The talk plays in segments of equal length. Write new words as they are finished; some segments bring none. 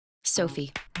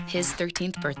Sophie, his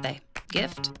 13th birthday.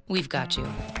 Gift? We've got you.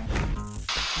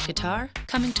 Guitar?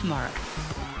 Coming tomorrow.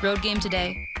 Road game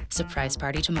today, surprise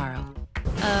party tomorrow.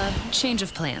 Change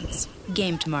of plans.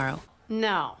 Game tomorrow.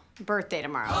 No, birthday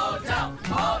tomorrow. Hotel,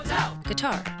 hotel.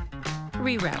 Guitar.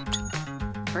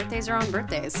 Reroute. Birthdays are on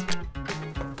birthdays.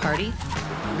 Party?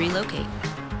 Relocate.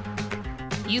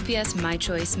 UPS My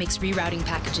Choice makes rerouting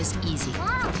packages easy.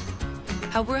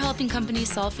 How we're helping companies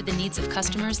solve for the needs of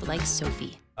customers like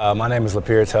Sophie. My name is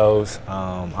LePear Toles.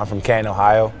 I'm from Canton,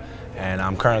 Ohio, and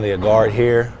I'm currently a guard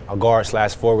here, a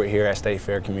guard/forward here at State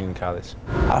Fair Community College.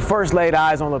 I first laid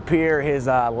eyes on LePear his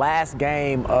last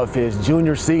game of his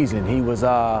junior season. He was,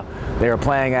 they were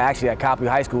playing actually at Copley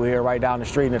High School here right down the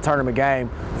street in a tournament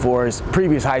game for his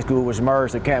previous high school, which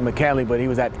merged to Canton McKinley, but he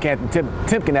was at Canton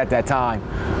Timpkin at that time.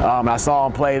 I saw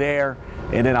him play there,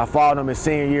 and then I followed him his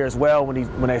senior year as well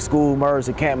when that school merged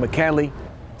to Canton McKinley.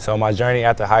 So my journey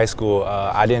after high school,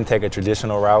 I didn't take a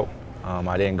traditional route.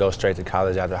 I didn't go straight to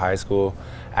college after high school.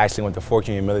 I actually went to Fort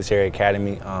Union Military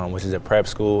Academy, which is a prep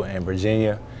school in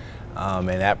Virginia. And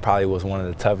that probably was one of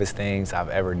the toughest things I've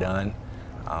ever done,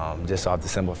 just off the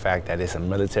simple fact that it's a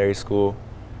military school.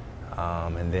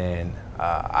 And then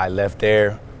I left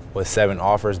there with 7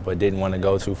 offers, but didn't want to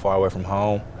go too far away from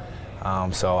home.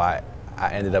 So I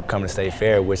ended up coming to State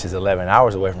Fair, which is 11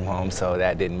 hours away from home, so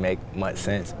that didn't make much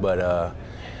sense. But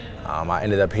I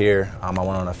ended up here. I went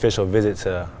on an unofficial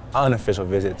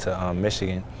visit to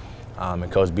Michigan,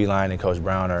 and Coach Beeline and Coach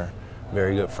Brown are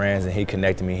very good friends, and he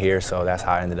connected me here, so that's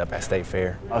how I ended up at State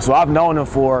Fair. So I've known him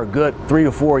for a good 3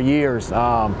 to 4 years,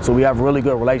 so we have a really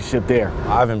good relationship there.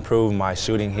 I've improved my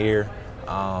shooting here.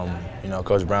 You know,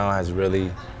 Coach Brown has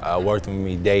really worked with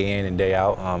me day in and day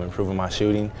out, improving my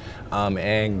shooting,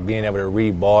 and being able to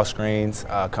read ball screens,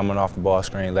 coming off the ball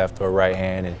screen left or right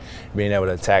hand, and being able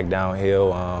to attack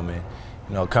downhill. And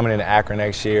you know, coming into Akron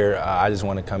next year, I just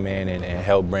want to come in and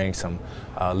help bring some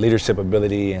leadership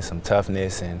ability and some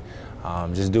toughness, and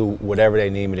just do whatever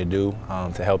they need me to do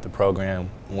to help the program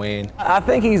win. I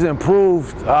think he's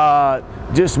improved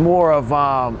just more of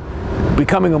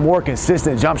becoming a more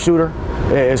consistent jump shooter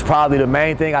is probably the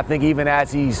main thing. I think even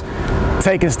as he's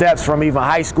taking steps from even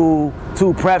high school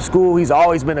to prep school, he's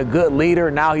always been a good leader.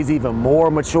 Now he's even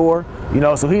more mature, you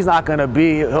know, so he's not going to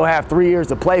be, he'll have 3 years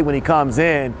to play when he comes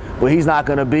in, but he's not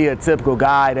going to be a typical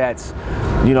guy that's,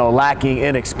 you know, lacking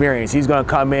in experience. He's going to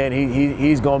come in,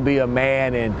 he's going to be a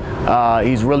man, and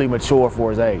he's really mature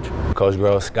for his age. Coach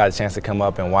Gross got a chance to come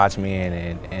up and watch me,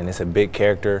 and it's a big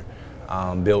character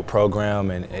built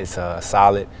program, and it's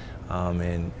solid.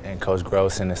 And Coach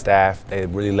Gross and the staff, they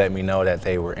really let me know that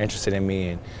they were interested in me,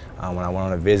 and when I went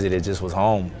on a visit, it just was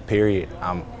home, period.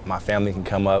 My family can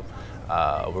come up,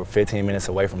 we're 15 minutes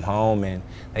away from home, and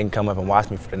they can come up and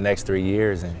watch me for the next 3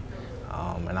 years, and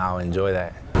I'll enjoy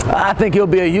that. I think he'll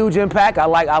be a huge impact. I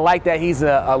like that he's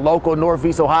a local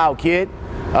Northeast Ohio kid.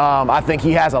 I think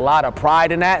he has a lot of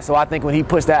pride in that, so I think when he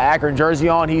puts that Akron jersey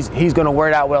on, he's going to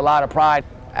wear that with a lot of pride.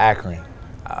 Akron,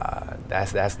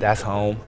 that's home.